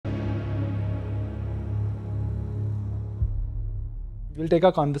We'll take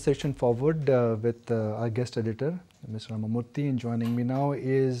our conversation forward with our guest editor, Mr. Ramamurthy, and joining me now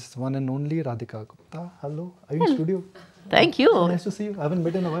is one and only Radhika Gupta. Hello, are you in studio? Thank you. Nice to see you. I haven't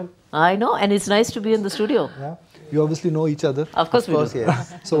met in a while. I know, and it's nice to be in the studio. Yeah, you obviously know each other. Of course we do.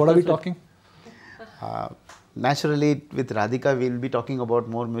 Yes. So what are we talking? Naturally, with Radhika, we'll be talking about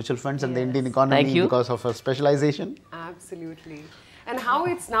more mutual funds and the Indian economy because of her specialization. Absolutely. And how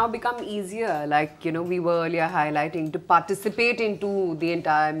it's now become easier, like, you know, we were earlier highlighting, to participate into the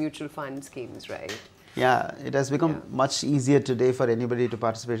entire mutual fund schemes, right? Yeah, it has become much easier today for anybody to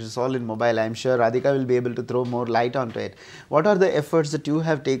participate. It's all in mobile. I'm sure Radhika will be able to throw more light onto it. What are the efforts that you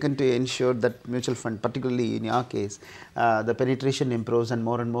have taken to ensure that mutual fund, particularly in your case, the penetration improves and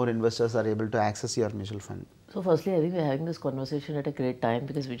more investors are able to access your mutual fund? So firstly, I think we're having this conversation at a great time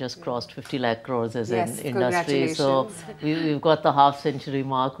because we just crossed 50 lakh crores as Yes, an industry. So we've got the half century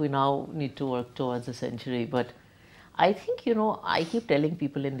mark. We now need to work towards a century. But I think, you know, I keep telling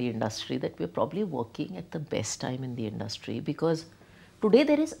people in the industry that we're probably working at the best time in the industry because today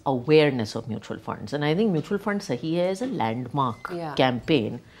there is awareness of mutual funds. And I think Mutual Fund Sahi Hai is a landmark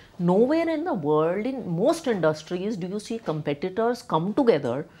campaign. Nowhere in the world, in most industries, do you see competitors come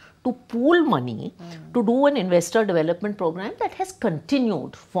together to pool money to do an investor development program that has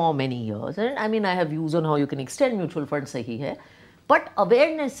continued for many years. And I mean, I have views on how you can extend Mutual Fund Sahi Hai, but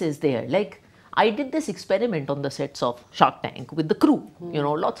awareness is there. Like, I did this experiment on the sets of Shark Tank with the crew. You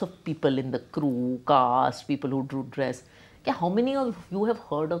know, lots of people in the crew, cast, people who drew dress. Yeah, how many of you have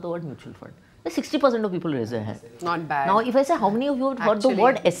heard of the word mutual fund? 60% of people raise their hand. Not bad. Now, if I say how many of you have heard the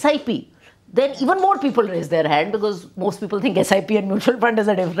word SIP, then even more people raise their hand because most people think SIP and mutual fund is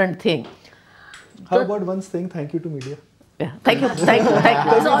a different thing. How about one saying thank you to media? Yeah, thank you. It's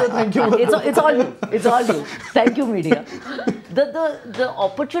all you. It's all you. Thank you, media. The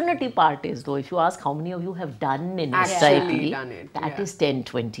opportunity part is, though, if you ask how many of you have done in SIP, that is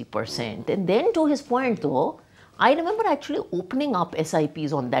 10-20%. And then to his point, though, I remember actually opening up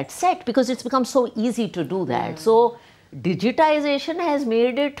SIPs on that set because it's become so easy to do that. So digitization has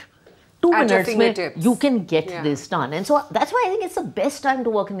made it 2 minutes where you can get this done. And so that's why I think it's the best time to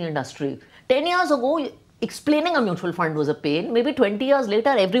work in the industry. 10 years ago, explaining a mutual fund was a pain. Maybe 20 years later,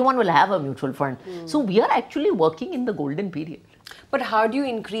 everyone will have a mutual fund. So we are actually working in the golden period. But how do you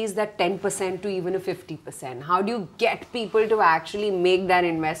increase that 10% to even a 50%? How do you get people to actually make that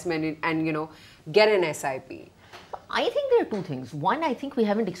investment and, you know, get an SIP? I think there are two things. One, I think we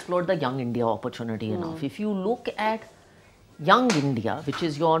haven't explored the Young India opportunity enough. If you look at Young India, which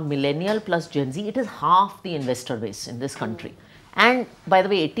is your millennial plus Gen Z, it is half the investor base in this country. And by the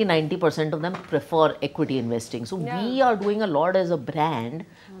way, 80-90% of them prefer equity investing. So we are doing a lot as a brand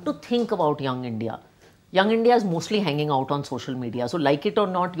to think about Young India. Young India is mostly hanging out on social media. So like it or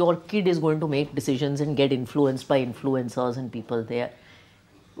not, your kid is going to make decisions and get influenced by influencers and people there.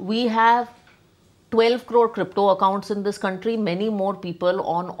 We have 12 crore crypto accounts in this country, many more people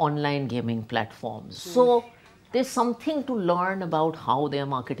on online gaming platforms. So there's something to learn about how they're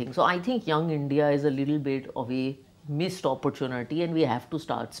marketing. So I think Young India is a little bit of a missed opportunity and we have to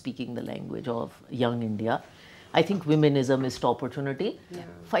start speaking the language of Young India. I think women is a missed opportunity.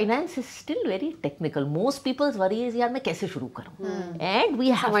 Finance is still very technical. Most people's worry is, yaar, main kaise shuru karu?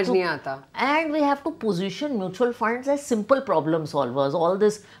 And we have to position mutual funds as simple problem solvers. All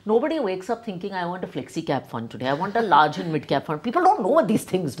this, nobody wakes up thinking, I want a flexi cap fund today. I want a large and mid cap fund. People don't know what these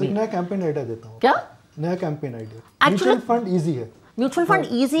things mean. नया campaign idea देता हूँ. क्या? नया campaign idea. Mutual fund easy है. Mutual fund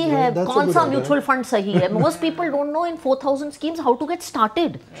easy hai. कौन सा mutual fund sahi hai? Most people don't know in 4,000 schemes how to get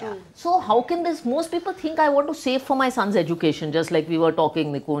started. So how can this? Most people think I want to save for my son's education, just like we were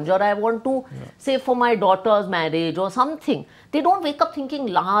talking, Nikunj, or I want to save for my daughter's marriage or something. They don't wake up thinking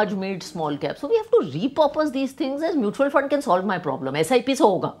large, mid, small cap. So we have to repurpose these things as mutual fund can solve my problem. SIP se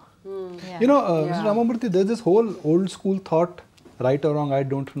hoga. You know, Mr. Ramamurthy, there's this whole old school thought, right or wrong, I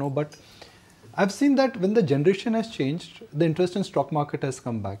don't know, but I've seen that when the generation has changed, the interest in stock market has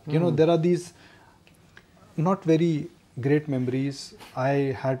come back. You know, there are these not very great memories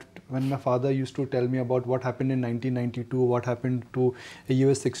I had when my father used to tell me about what happened in 1992, what happened to a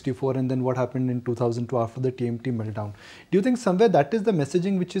US 64 and then what happened in 2002 after the TMT meltdown. Do you think somewhere that is the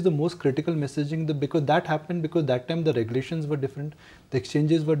messaging which is the most critical messaging, because that happened because that time the regulations were different, the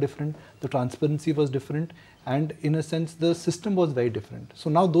exchanges were different, the transparency was different, and in a sense the system was very different. So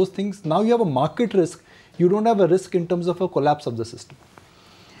now those things, now you have a market risk, you don't have a risk in terms of a collapse of the system.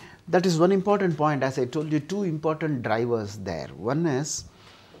 That is one important point. As I told you, two important drivers there. One is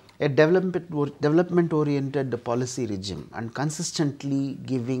a development oriented policy regime and consistently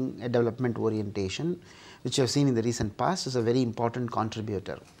giving a development orientation, which you have seen in the recent past, is a very important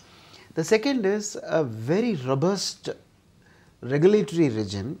contributor. The second is a very robust regulatory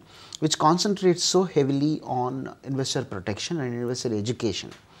regime which concentrates so heavily on investor protection and investor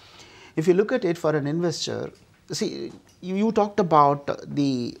education. If you look at it for an investor, see, you talked about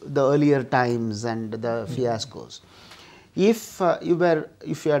the earlier times and the fiascos. If you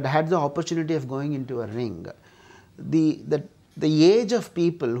had the opportunity of going into a ring, the age of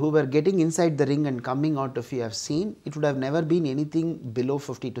people who were getting inside the ring and coming out, if you have seen, it would have never been anything below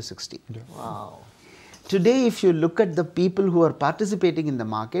 50 to 60. Yeah. Wow. Today, if you look at the people who are participating in the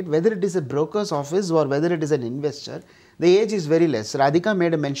market, whether it is a broker's office or whether it is an investor, the age is very less. Radhika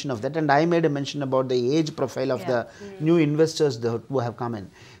made a mention of that, and I made a mention about the age profile of the new investors who have come in.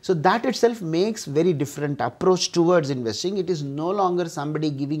 So that itself makes very different approach towards investing. It is no longer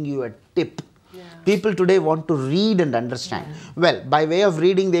somebody giving you a tip. People today want to read and understand. Well, by way of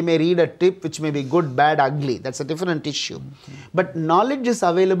reading, they may read a tip which may be good, bad, ugly. That's a different issue. But knowledge is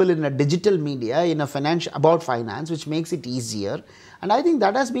available in a digital media, in a about finance, which makes it easier. And I think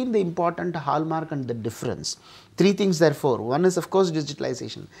that has been the important hallmark and the difference. Three things therefore. One is, of course,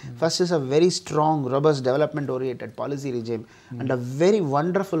 digitalization. First is a very strong, robust, development-oriented policy regime and a very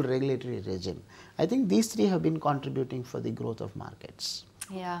wonderful regulatory regime. I think these three have been contributing for the growth of markets.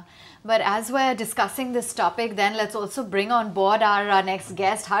 Yeah, but as we're discussing this topic, then let's also bring on board our next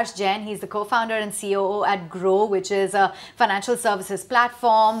guest, Harsh Jain. He's the co-founder and COO at Grow, which is a financial services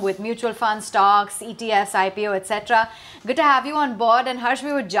platform with mutual funds, stocks, ETFs, IPO, etc. Good to have you on board. And Harsh,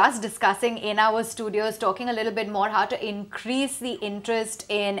 we were just discussing in our studios, talking a little bit more how to increase the interest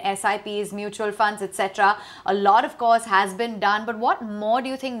in SIPs, mutual funds, etc. A lot, of course, has been done, but what more do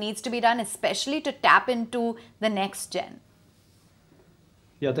you think needs to be done, especially to tap into the next gen?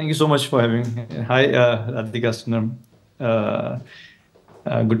 Yeah, thank you so much for having me. Hi, Radhika Sunam.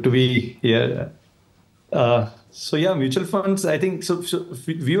 Good to be here. So yeah, mutual funds, I think, so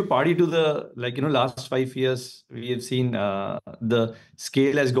we were party to the, last 5 years, we have seen the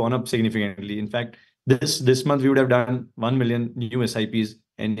scale has gone up significantly. In fact, this month we would have done 1 million new SIPs.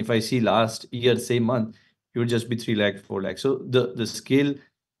 And if I see last year, same month, it would just be 3 lakh, 4 lakh. So the scale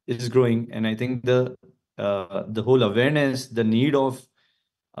is growing. And I think the whole awareness, the need of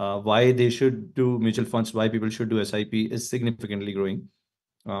why they should do mutual funds, why people should do SIP is significantly growing.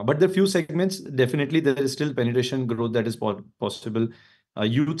 But there are few segments, definitely there is still penetration growth that is possible.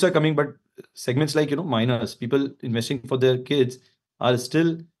 Youths are coming, but segments like, minors, people investing for their kids are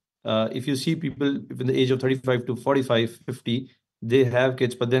still, if you see people in the age of 35 to 45, 50, they have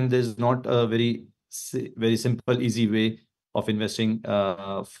kids, but then there's not a very simple, easy way of investing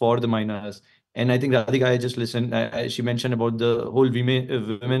for the minors. And I think Radhika, I just listened, she mentioned about the whole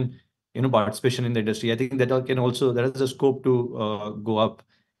women participation in the industry. I think that has a scope to go up.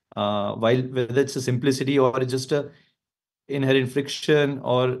 While whether it's a simplicity or it's just a inherent friction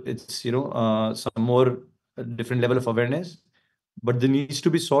or it's, some more different level of awareness, but there needs to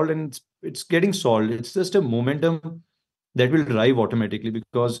be solved and it's getting solved. It's just a momentum that will drive automatically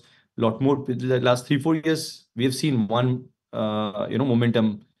because a lot more, the last 3-4 years, we have seen one,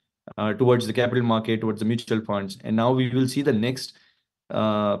 momentum towards the capital market, towards the mutual funds. And now we will see the next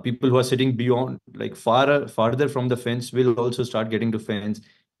people who are sitting beyond, farther from the fence will also start getting to fence.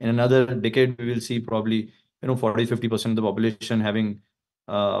 In another decade, we will see probably, 40-50% of the population having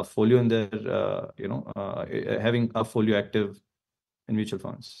folio in their, having a folio active in mutual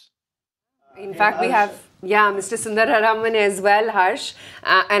funds. In fact, we have, Mr. Sundararaman as well, Harsh.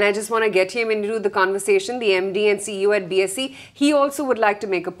 And I just want to get him into the conversation, the MD and CEO at BSE. He also would like to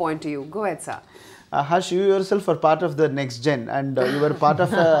make a point to you. Go ahead, sir. Harsh, you yourself are part of the next gen and you were part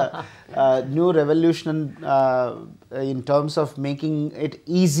of a new revolution in terms of making it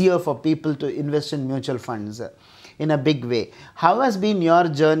easier for people to invest in mutual funds in a big way. How has been your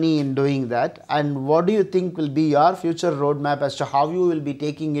journey in doing that, and what do you think will be your future roadmap as to how you will be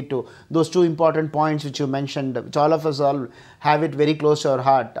taking it to those two important points which you mentioned, which all of us all have it very close to our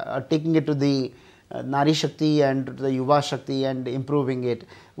heart, taking it to the Nari Shakti and to the Yuva Shakti and improving it.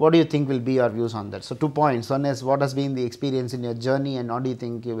 What do you think will be your views on that? So 2 points. One is what has been the experience in your journey and what do you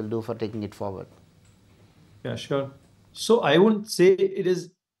think you will do for taking it forward? Yeah, sure. So I wouldn't say it is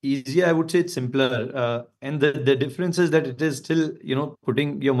easier, I would say it's simpler. And the difference is that it is still,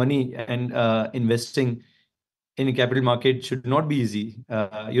 putting your money and investing in a capital market should not be easy.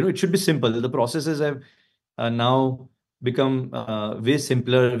 It should be simple. The processes have now become way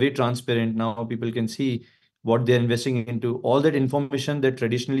simpler, way transparent. Now people can see what they're investing into. All that information that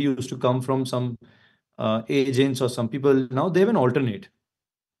traditionally used to come from some agents or some people, now they have an alternate.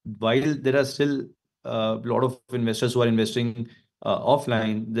 While there are still a lot of investors who are investing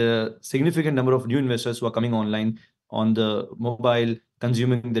offline, the significant number of new investors who are coming online on the mobile,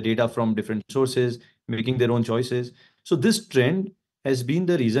 consuming the data from different sources, making their own choices. So this trend has been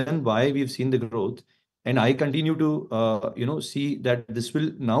the reason why we've seen the growth. And I continue to, see that this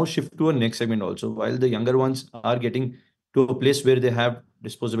will now shift to a next segment also, while the younger ones are getting to a place where they have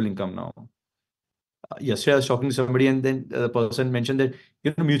disposable income now. Yesterday I was talking to somebody, and then the person mentioned that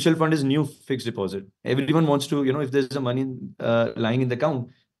mutual fund is new fixed deposit. Everyone wants to, if there's a money lying in the account,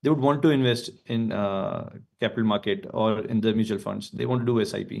 they would want to invest in capital market or in the mutual funds. They want to do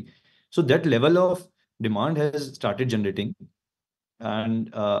SIP. So that level of demand has started generating. And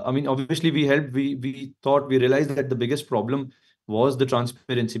obviously we helped. We thought, we realized that the biggest problem was the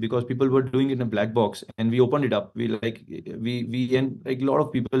transparency, because people were doing it in a black box, and we opened it up. We and like a lot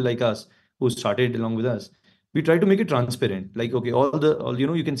of people like us who started along with us, we try to make it transparent. Like, okay, all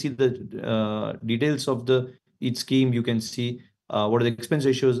you can see the details of the each scheme. You can see what the expense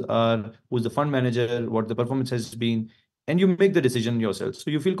ratios are, who's the fund manager, what the performance has been, and you make the decision yourself.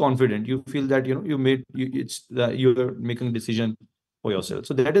 So you feel confident. You feel that you're making a decision for yourself.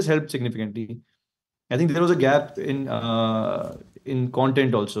 So that has helped significantly. I think there was a gap in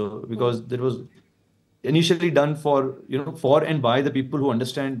content also, because there was initially done for and by the people who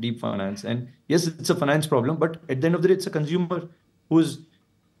understand deep finance. And yes, it's a finance problem, but at the end of the day, it's a consumer who's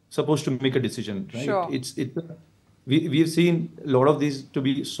supposed to make a decision, right? Sure. We've seen a lot of these to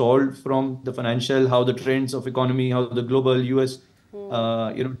be solved from the financial, how the trends of economy, how the global US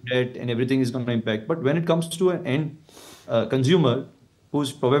debt and everything is going to impact. But when it comes to an end consumer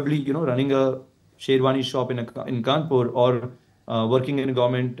who's probably running a Sherwani shop in Kanpur, or working in a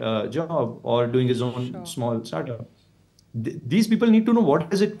government job, or doing his own small startup, these people need to know,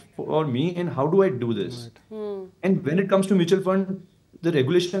 what is it for me and how do I do this? Right. And when it comes to mutual fund, the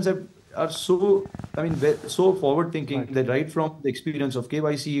regulations are so, so forward thinking, right, that right from the experience of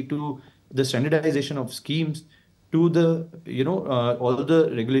KYC to the standardization of schemes to the all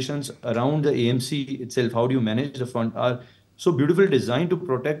the regulations around the AMC itself, how do you manage the fund, are so beautifully designed to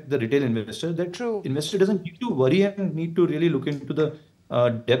protect the retail investor, that investor doesn't need to worry and need to really look into the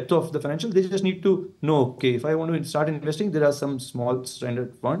depth of the financial. They just need to know, okay, if I want to start investing, there are some small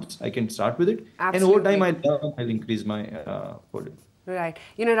standard funds, I can start with it. Absolutely. And over time I'll increase my portfolio. Right.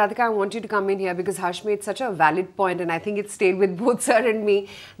 Radhika, I want you to come in here, because Harsh made such a valid point, and I think it stayed with both sir and me,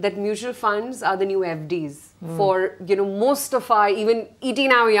 that mutual funds are the new FDs for, most of our, even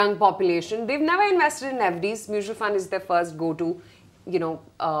 18 our young population. They've never invested in FDs. Mutual fund is their first go-to,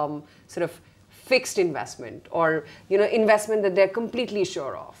 sort of fixed investment, or, investment that they're completely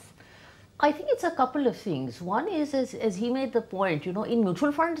sure of. I think it's a couple of things. One is, as he made the point, in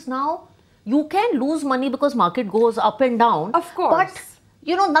mutual funds now, you can lose money because market goes up and down. Of course.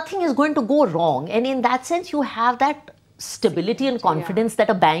 But, nothing is going to go wrong. And in that sense, you have that stability and confidence that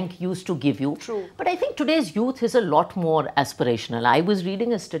a bank used to give you. True. But I think today's youth is a lot more aspirational. I was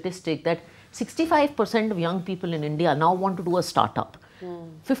reading a statistic that 65% of young people in India now want to do a startup.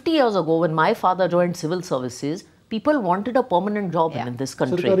 50 years ago, when my father joined civil services, people wanted a permanent job in this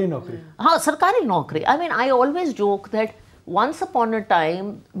country. Sarkari naukri. Sarkari naukri. I always joke that once upon a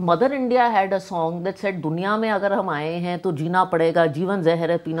time, Mother India had a song that said, "Dunya mein agar hum aaye hain, to jeena padega, jeevan zahar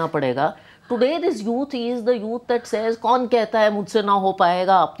hai, peena padega." Today, this youth is the youth that says, "Kaun kehta hai, mujhse na ho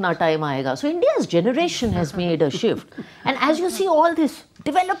payega, apna time aayega." So India's generation has made a shift. And as you see all this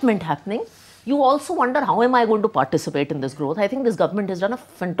development happening, you also wonder, how am I going to participate in this growth? I think this government has done a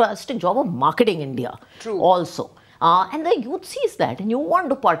fantastic job of marketing India. True. Also. And the youth sees that, and you want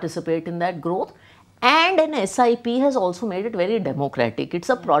to participate in that growth. And an SIP has also made it very democratic. It's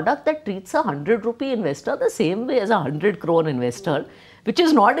a product that treats a 100 rupee investor the same way as a 100 crore investor, which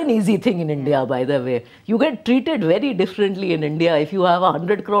is not an easy thing in India, by the way. You get treated very differently in India if you have a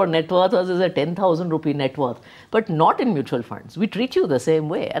 100 crore net worth versus a 10,000 rupee net worth, but not in mutual funds. We treat you the same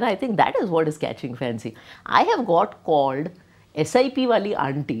way. And I think that is what is catching fancy. I have got called SIP wali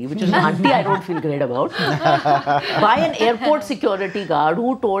auntie, which is an auntie I don't feel great about, by an airport security guard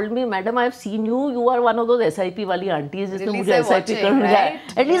who told me, "Madam, I've seen you. You are one of those SIP wali aunties." At least they're watching, right?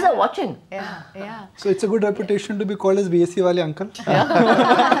 At least they're watching. Yeah. So it's a good reputation to be called as BSc wale uncle. It's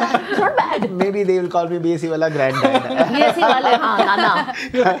not bad. Maybe they will call me BSc wala granddad. BSc wale, nana.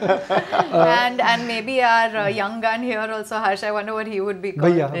 And maybe our young gun here also, Harsh, I wonder what he would be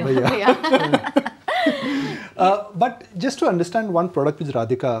called. Bhaiya. But just to understand one product which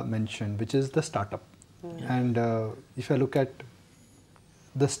Radhika mentioned, which is the startup. And if I look at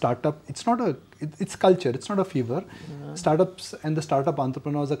the startup, it's culture, it's not a fever. Startups and the startup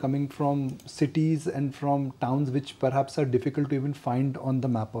entrepreneurs are coming from cities and from towns which perhaps are difficult to even find on the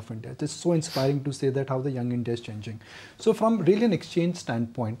map of India. It's so inspiring to say that how the young India is changing. So from really an exchange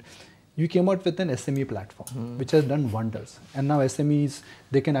standpoint, you came out with an SME platform, which has done wonders. And now SMEs,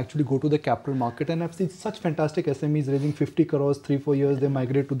 they can actually go to the capital market. And I've seen such fantastic SMEs raising 50 crores, 3-4 years, they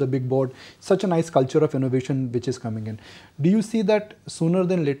migrate to the big board. Such a nice culture of innovation which is coming in. Do you see that sooner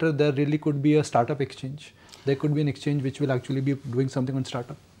than later, there really could be a startup exchange? There could be an exchange which will actually be doing something on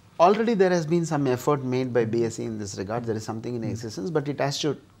startup? Already there has been some effort made by BSE in this regard. There is something in existence, but it has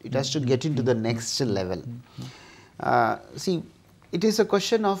to get into the next level. See, it is a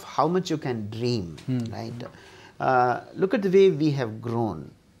question of how much you can dream, right? Look at the way we have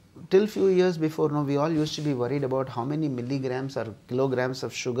grown. Till few years before now, we all used to be worried about how many milligrams or kilograms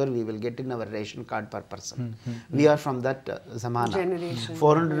of sugar we will get in our ration card per person. We are from that zamana. Generation.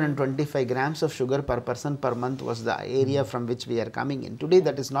 425 grams of sugar per person per month was the area from which we are coming in. Today,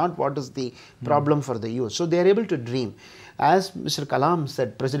 that is not what is the problem for the youth. So, they are able to dream. As Mr. Kalam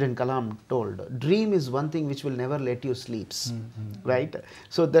said, President Kalam told, dream is one thing which will never let you sleep, right?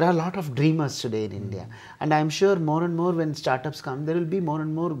 So, there are a lot of dreamers today in India. And I am sure more and more when startups come, there will be more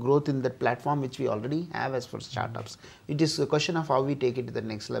and more growth in that platform which we already have as for startups. It is a question of how we take it to the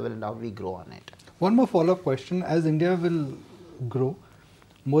next level and how we grow on it. One more follow-up question. As India will grow,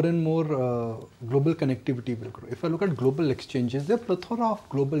 more and more global connectivity will grow. If I look at global exchanges, there are a plethora of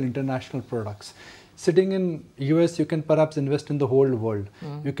global international products. Sitting in US, you can perhaps invest in the whole world.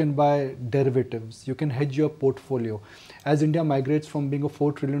 You can buy derivatives. You can hedge your portfolio. As India migrates from being a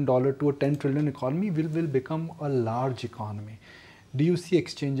 $4 trillion to a $10 trillion economy, we will become a large economy. Do you see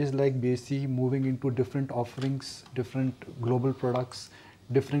exchanges like BSE moving into different offerings, different global products,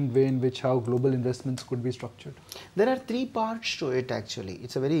 different way in which how global investments could be structured? There are 3 parts to it actually.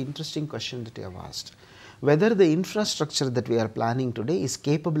 It's a very interesting question that you have asked. Whether the infrastructure that we are planning today is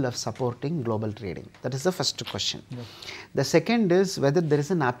capable of supporting global trading. That is the first question. Yes. The second is whether there is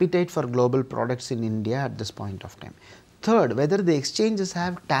an appetite for global products in India at this point of time. Third, whether the exchanges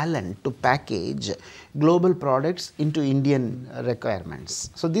have talent to package global products into Indian requirements.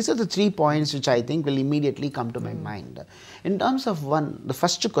 So, these are the 3 points which I think will immediately come to my mind. In terms of the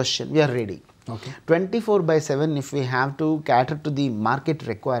first question, we are ready. Okay. 24/7 if we have to cater to the market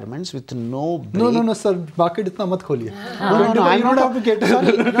requirements with no break. No, sir. Market itna mat kholiye. No, I'm not have to cater.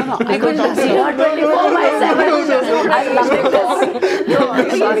 Sorry, no. I couldn't say 24/7. I love it.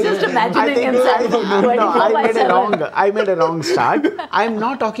 He's just imagining himself. I made a wrong start. I'm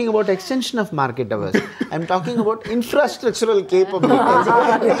not talking about extension of market hours. I'm talking about infrastructural capabilities.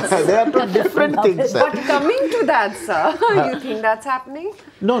 They are 2 different things. But coming to that, sir, you think that's happening?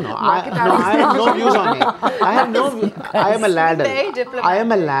 No. I have no views on it. I am a ladle. I am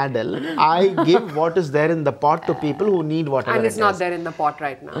a ladle. I give what is there in the pot to people who need whatever. And it's not there in the pot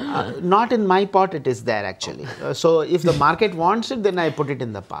right now. Not in my pot. It is there actually. So if the market wants it, then I put it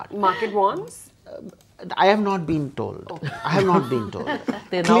in the pot. Market wants? I have not been told. Okay. I have not been told.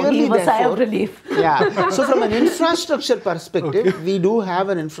 They now give a sigh of relief. Yeah. So from an infrastructure perspective, we do have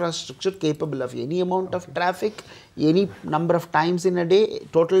an infrastructure capable of any amount of traffic, any number of times in a day,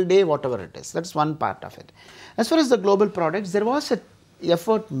 total day, whatever it is. That's one part of it. As far as the global products, there was an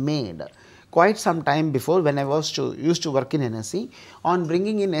effort made quite some time before when I used to work in NSE on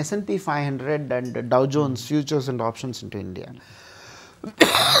bringing in S&P 500 and Dow Jones futures and options into India.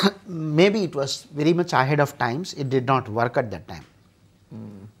 Maybe it was very much ahead of times. It did not work at that time.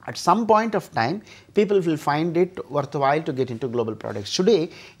 At some point of time, people will find it worthwhile to get into global products.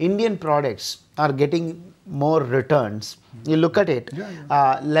 Today, Indian products are getting more returns. You look at it,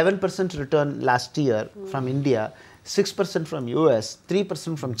 11% return last year from India, 6% from US,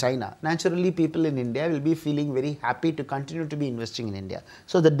 3% from China. Naturally, people in India will be feeling very happy to continue to be investing in India.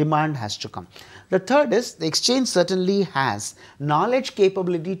 So, the demand has to come. The third is the exchange certainly has knowledge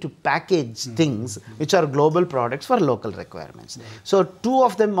capability to package things which are global products for local requirements. So, 2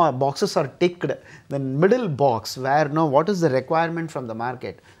 of them boxes are ticked. The middle box where what is the requirement from the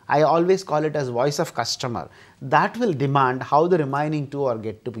market, I always call it as voice of customer. That will demand how the remaining 2 are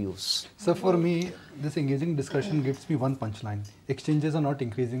get to use. So for me, this engaging discussion gives me one punchline. Exchanges are not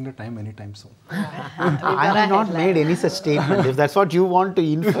increasing the time anytime soon. I have not made any such statement. If that's what you want to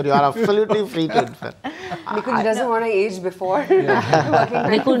infer, you are absolutely free to infer. Nikunj doesn't want to age before.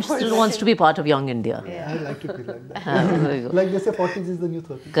 Nikunj still wants to be part of young India. I like to feel like that. Like they say, 40s is the new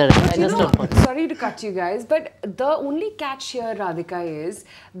 30s. Correct. Sorry to cut you guys, but the only catch here, Radhika, is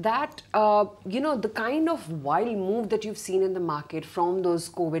that, the kind of wild move that you've seen in the market from those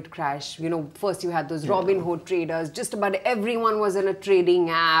COVID crash. First you had those Robin Hood traders, just about everyone was in a trading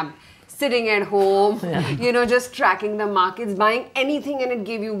app, sitting at home, just tracking the markets, buying anything and it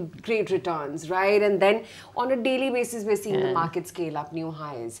gave you great returns, right? And then on a daily basis, we're seeing the market scale up new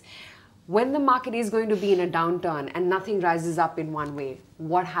highs. when the market is going to be in a downturn and nothing rises up in one way,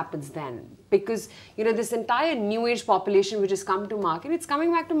 what happens then? Because, you know, this entire new age population which has come to market, it's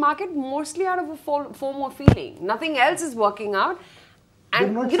coming back to market mostly out of a FOMO feeling. Nothing else is working out.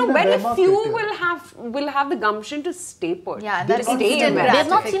 And, you know, very few will have the gumption to stay put. Yeah, they have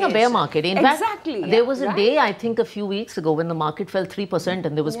not seen a bear market. In fact, there was a right? day, I think a few weeks ago, when the market fell 3%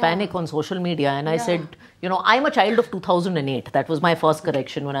 and there was panic on social media. And I said, you know, I'm a child of 2008. That was my first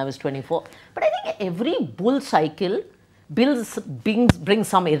correction when I was 24. But I think every bull cycle brings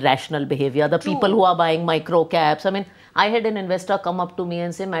some irrational behavior. The people who are buying micro caps. I mean, I had an investor come up to me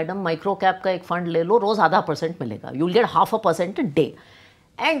and say, Madam, micro cap ka ek fund le lo, roz आधा % milega. You'll get 0.5% a day.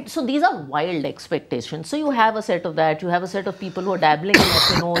 And so these are wild expectations. So you have a set of that. You have a set of people who are dabbling in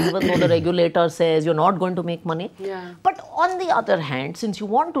F&O, even though the regulator says you're not going to make money. Yeah. But on the other hand, since you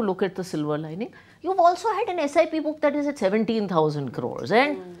want to look at the silver lining, you've also had an SIP book that is at 17,000 crores.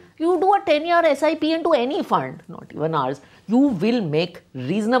 And you do a 10-year SIP into any fund, not even ours, you will make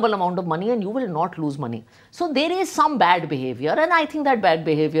reasonable amount of money and you will not lose money. So there is some bad behavior, and I think that bad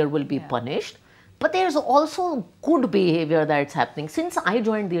behavior will be punished. But there's also good behavior that's happening. Since I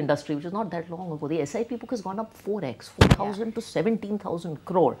joined the industry, which is not that long ago, the SIP book has gone up 4x, 4,000 to 17,000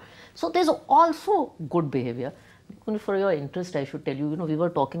 crore. So there's also good behavior. For your interest, I should tell you, you know, we were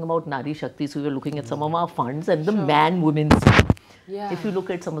talking about Nari Shakti, so we were looking at some of our funds and the man-women. Yeah. If you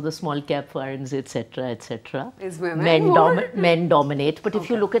look at some of the small cap funds, etc., Is women men dominate. But if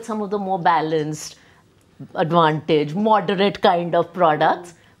you look at some of the more balanced, advantage, moderate kind of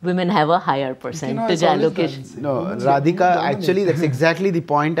products, women have a higher percentage allocation. No, Radhika, actually that's exactly the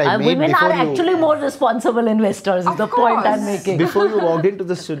point I made. Women are actually more responsible investors, is the point I'm making. Before you walked into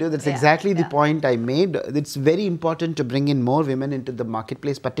the studio, that's exactly the point I made. It's very important to bring in more women into the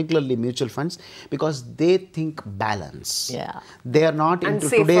marketplace, particularly mutual funds, because they think balance. Yeah. They are not into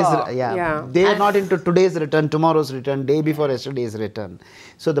safer. They are not into today's return, tomorrow's return, day before yesterday's return.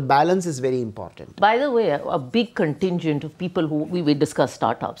 So the balance is very important. By the way, a big contingent of people who we discuss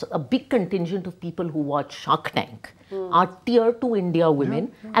startups, a big contingent of people who watch Shark Tank are tier 2 India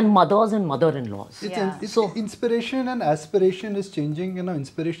women and mothers and mother-in-laws. So inspiration and aspiration is changing. You know,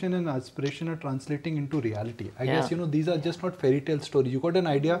 inspiration and aspiration are translating into reality. I guess, you know, these are just not fairy tale stories. You got an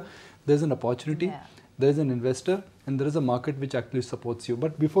idea, there's an opportunity, there's an investor, and there is a market which actually supports you.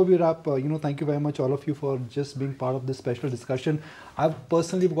 But before we wrap, you know, thank you very much all of you for just being part of this special discussion. I've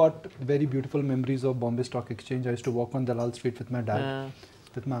personally got very beautiful memories of Bombay Stock Exchange. I used to walk on Dalal Street with my dad,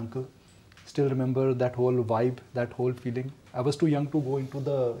 with my uncle. Still remember that whole vibe, that whole feeling. I was too young to go into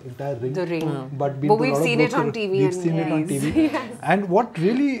the entire ring. But we've seen it on TV. We've seen it on TV. And what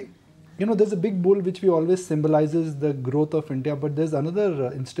really, you know, there's a big bull which we always symbolizes the growth of India, but there's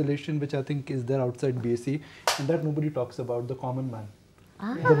another installation which I think is there outside BSE, and that nobody talks about, the common man.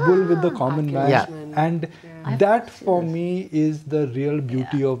 The bull with the common man. And that for me is the real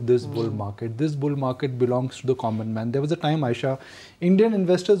beauty of this bull market. This bull market belongs to the common man. There was a time, Ayesha, Indian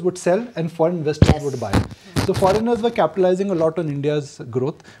investors would sell and foreign investors would buy. So foreigners were capitalizing a lot on India's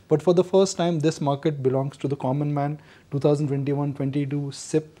growth, but for the first time this market belongs to the common man. 2021-22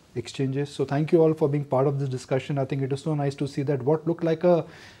 SIP exchanges. So thank you all for being part of this discussion. I think it is so nice to see that what looked like a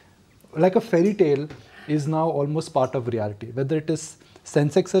fairy tale is now almost part of reality, whether it is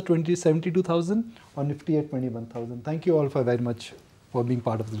Sensex at 72,000 or Nifty at 21,000. Thank you all very much for being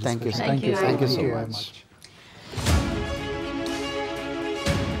part of the discussion. Thank you so very much.